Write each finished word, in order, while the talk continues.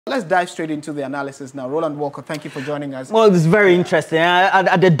let's dive straight into the analysis now. Roland Walker, thank you for joining us. Well, it's very interesting.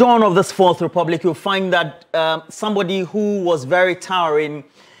 At the dawn of this Fourth Republic, you'll find that somebody who was very towering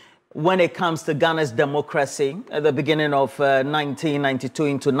when it comes to Ghana's democracy at the beginning of 1992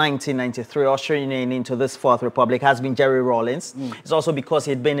 into 1993, ushering into this Fourth Republic, has been Jerry Rawlings. It's also because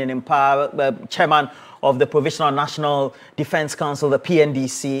he'd been in power, chairman of the Provisional National Defense Council, the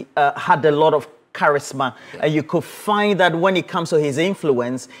PNDC, had a lot of charisma. You could find that when it comes to his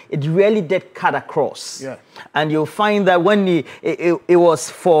influence, it really did cut across. And you'll find that when it was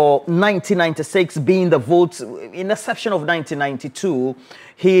for 1996 being the vote, in exception of 1992,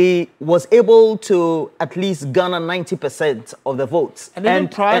 he was able to at least garner 90% of the votes. And then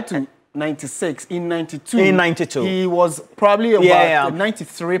prior to 96, in 92, he was probably about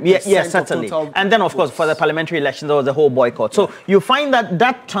 93% certainly. of total and then, of course, for the parliamentary election, there was a whole boycott. So you find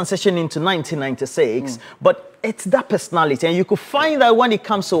that transition into 1996, but it's that personality. And you could find that when it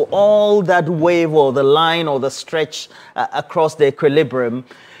comes to all that wave or the line or the stretch across the equilibrium,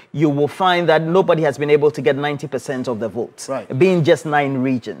 you will find that nobody has been able to get 90% of the votes, being just 9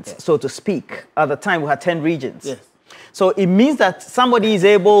 regions, so to speak. At the time, we had 10 regions. So it means that somebody is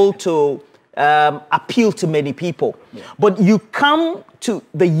able to appeal to many people. But you come to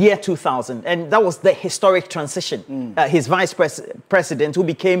the year 2000, and that was the historic transition. His vice president, who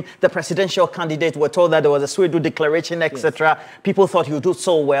became the presidential candidate, were told that there was a Swedu declaration, etc. People thought he would do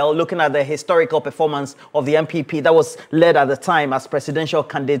so well, looking at the historical performance of the MPP that was led at the time as presidential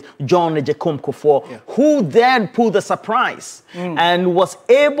candidate John Ejekum Kufuor, who then pulled the surprise and was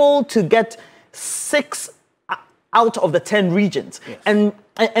able to get 6 out of the 10 regions. And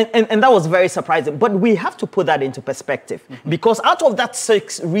that was very surprising. But we have to put that into perspective, because out of that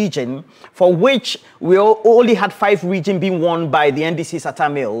 6 region, for which we only had 5 regions being won by the NDC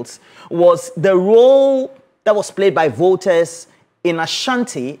Sata Mills, was the role that was played by voters in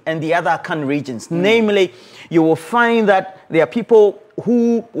Ashanti and the other Akan regions. Namely, you will find that there are people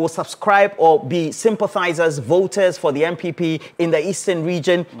who will subscribe or be sympathizers, voters for the MPP in the Eastern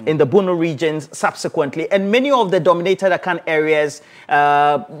region, in the Bono regions subsequently. And many of the dominated Akan areas,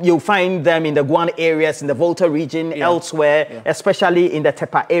 you'll find them in the Guan areas, in the Volta region, elsewhere, especially in the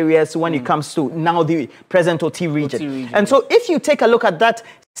Tepa areas when it comes to now the present OT region. And so if you take a look at that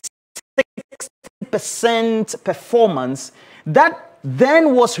 60% performance, that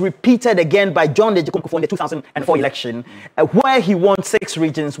then was repeated again by John Ejekum Kufuor in the 2004 election, where he won 6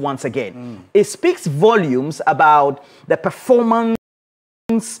 regions once again. It speaks volumes about the performance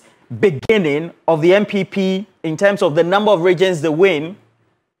beginning of the MPP in terms of the number of regions they win,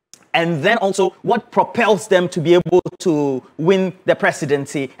 and then also what propels them to be able to win the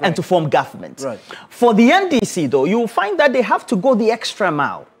presidency and to form government. For the NDC, though, you will find that they have to go the extra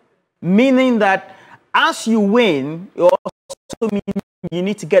mile, meaning that as you win, you also mean you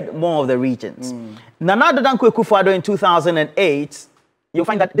need to get more of the regions. Nana Addo Dankwa Akufo-Addo in 2008, you'll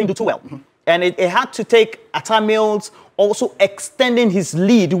find that they didn't do too well. And it had to take Atta Mills also extending his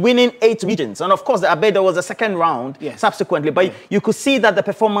lead, winning 8 regions. And of course, there was a second round subsequently, but you could see that the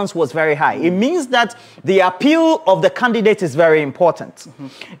performance was very high. It means that the appeal of the candidate is very important,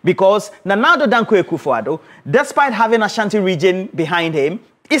 because Nana Addo Dankwa Akufo-Addo, despite having Ashanti region behind him,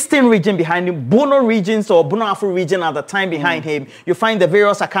 Eastern region behind him, Bono regions or Bono Afro region at the time behind him, you find the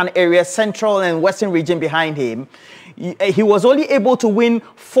various Akan areas, Central and Western region behind him. He was only able to win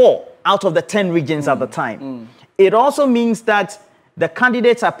 4 out of the 10 regions at the time. It also means that the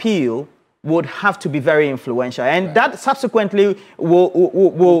candidate's appeal would have to be very influential, and that subsequently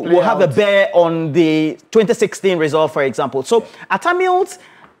will have a bear on the 2016 result, for example. So Atta Mills,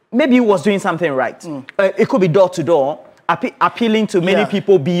 maybe he was doing something right. It could be door to door, appealing to many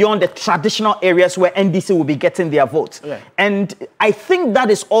people beyond the traditional areas where NDC will be getting their votes. And I think that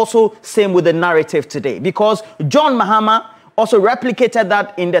is also same with the narrative today, because John Mahama also replicated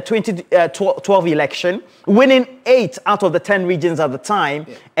that in the 2012 election, winning 8 out of the 10 regions at the time,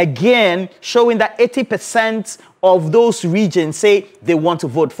 again showing that 80% of those regions say they want to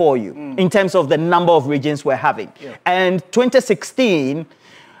vote for you in terms of the number of regions we're having. And 2016,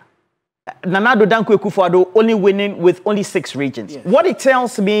 Nana Addo Dankwa Akufo-Addo only winning with only 6 regions. What it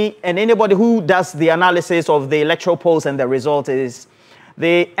tells me, and anybody who does the analysis of the electoral polls and the result, is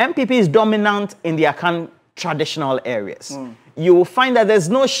the MPP is dominant in the Akan traditional areas. You will find that there's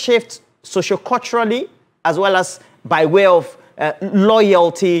no shift socio-culturally as well as by way of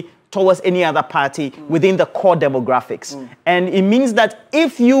loyalty towards any other party within the core demographics. And it means that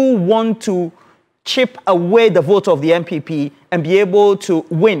if you want to chip away the vote of the MPP and be able to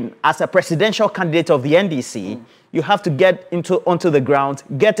win as a presidential candidate of the NDC, you have to get onto the ground,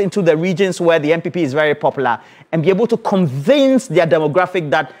 get into the regions where the MPP is very popular, and be able to convince their demographic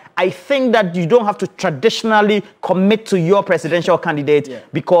that I think that you don't have to traditionally commit to your presidential candidate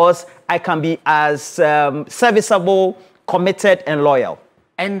because I can be as serviceable, committed, and loyal.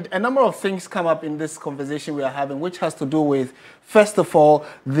 And a number of things come up in this conversation we are having, which has to do with, first of all,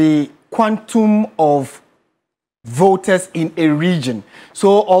 the quantum of voters in a region. So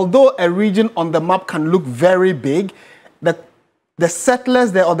although a region on the map can look very big, the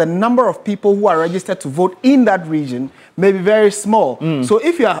settlers there, or the number of people who are registered to vote in that region, may be very small. So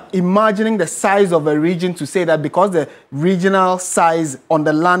if you are imagining the size of a region to say that because the regional size on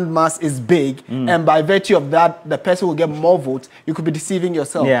the land mass is big, and by virtue of that, the person will get more votes, you could be deceiving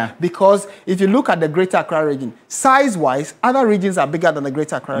yourself. Because if you look at the Greater Accra region, size-wise, other regions are bigger than the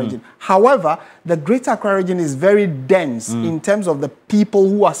Greater Accra region. However, the Greater Accra region is very dense in terms of the people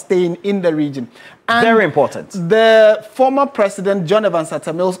who are staying in the region. And very important. The former president, John Evans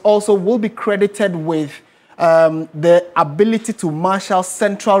Atta Mills, also will be credited with the ability to marshal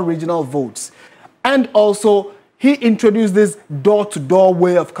central regional votes. And also, he introduced this door-to-door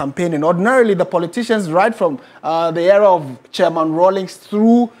way of campaigning. Ordinarily, the politicians, right from the era of Chairman Rawlings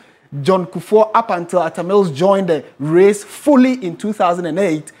through John Kufuor up until Atta Mills joined the race fully in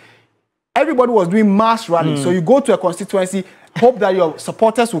 2008, everybody was doing mass rallies. So you go to a constituency, hope that your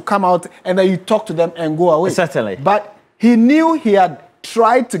supporters will come out, and then you talk to them and go away. Certainly. But he knew he had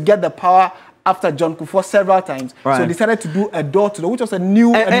tried to get the power after John Kufuor several times. So he decided to do a door-to-door, which was a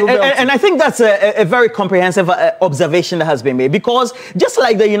new... And I think that's a very comprehensive observation that has been made, because just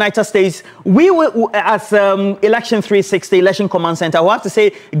like the United States, we will, as Election360, Election Command Center, we have to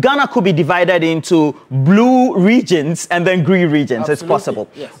say Ghana could be divided into blue regions and then green regions. It's possible.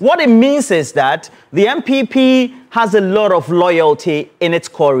 What it means is that the MPP has a lot of loyalty in its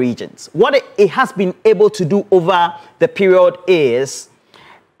core regions. What it has been able to do over the period is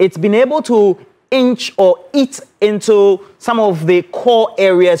it's been able to inch or eat into some of the core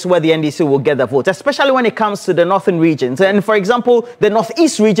areas where the NDC will get the vote, especially when it comes to the northern regions. And for example, the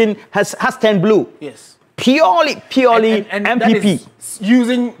northeast region has turned blue. Yes. Purely and MPP.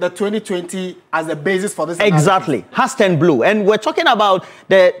 Using the 2020 as a basis for this analysis. Exactly. Has turned blue. And we're talking about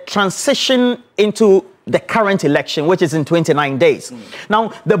the transition into the current election, which is in 29 days.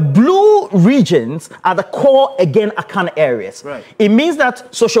 Now, the blue regions are the core, again, Akan areas. It means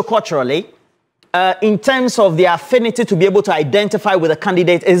that socioculturally, in terms of the affinity to be able to identify with a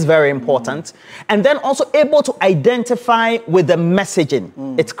candidate is very important. And then also able to identify with the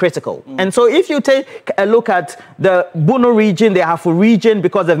messaging. It's critical. And so if you take a look at the Bono region, the Ahafo region,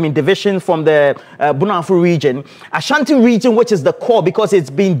 because there have been divisions from the Bono Ahafo region, Ashanti region, which is the core because it's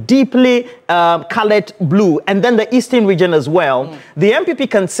been deeply colored blue, and then the Eastern region as well, the MPP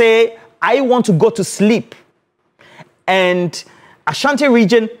can say, I want to go to sleep. And Ashanti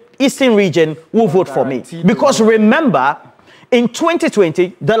region, Eastern region will vote for me. Because remember, in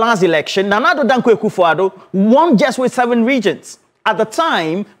 2020, the last election, Nana Addo Dankwa Akufo-Addo won just with 7 regions. At the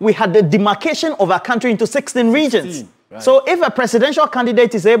time, we had the demarcation of our country into 16 regions. So if a presidential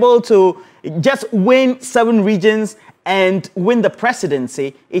candidate is able to just win 7 regions and win the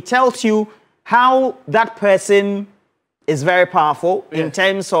presidency, it tells you how that person is very powerful in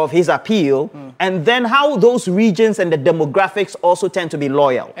terms of his appeal, and then how those regions and the demographics also tend to be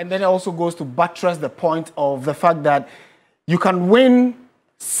loyal. And then it also goes to buttress the point of the fact that you can win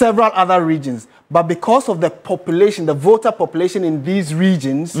several other regions, but because of the population, the voter population in these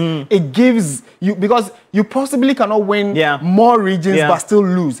regions, it gives you, because you possibly cannot win more regions but still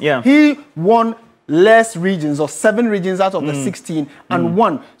lose. He won less regions, or 7 regions out of the 16 and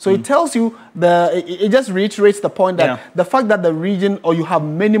won. So it tells you, it just reiterates the point that the fact that the region, or you have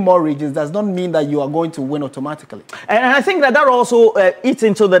many more regions, does not mean that you are going to win automatically. And I think that also eats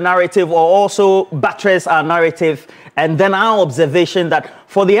into the narrative, or also buttress our narrative, and then our observation that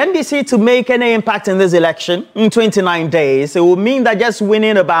for the NDC to make any impact in this election in 29 days, it will mean that just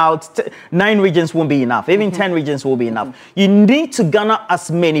winning about 9 regions won't be enough. Even 10 regions will be enough. You need to garner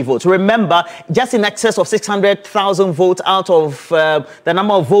as many votes. Remember, just in excess of 600,000 votes out of the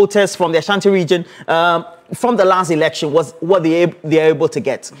number of voters from the Ashanti region from the last election was what they are able to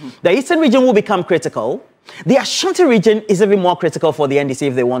get. The Eastern region will become critical. The Ashanti region is even more critical for the NDC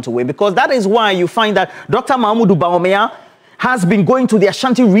if they want to win, because that is why you find that Dr. Mahmoud Bawumia has been going to the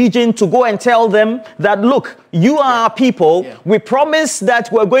Ashanti region to go and tell them that, look, you are our people. We promise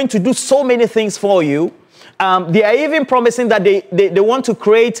that we're going to do so many things for you. They are even promising that they want to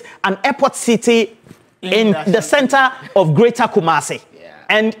create an airport city in the center of Greater Kumasi.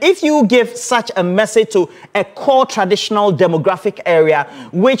 And if you give such a message to a core traditional demographic area,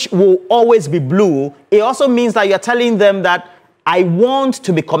 which will always be blue, it also means that you're telling them that I want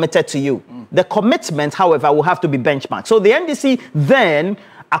to be committed to you. The commitment, however, will have to be benchmarked. So the NDC then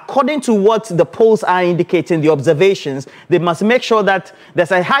according to what the polls are indicating, the observations, they must make sure that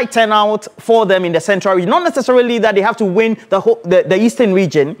there's a high turnout for them in the central region. Not necessarily that they have to win the eastern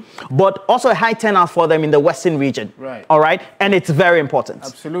region, but also a high turnout for them in the western region. Right. All right? And it's very important.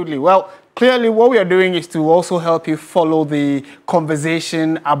 Absolutely. Well, clearly what we are doing is to also help you follow the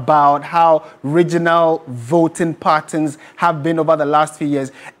conversation about how regional voting patterns have been over the last few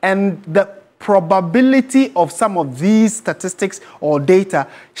years and the probability of some of these statistics or data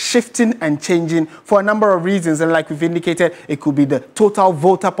shifting and changing for a number of reasons. And like we've indicated, it could be the total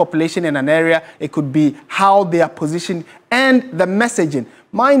voter population in an area, it could be how they are positioned, and the messaging.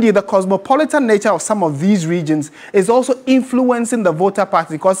 Mind you, the cosmopolitan nature of some of these regions is also influencing the voter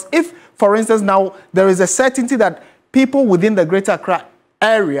party, because if, for instance, now there is a certainty that people within the Greater Accra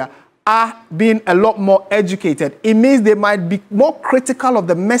area are being a lot more educated, it means they might be more critical of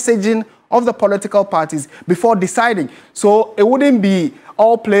the messaging of the political parties before deciding. So it wouldn't be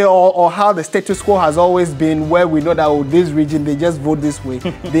all play or how the status quo has always been, where we know that, oh, this region, they just vote this way.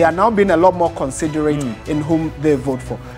 They are now being a lot more considerate in whom they vote for.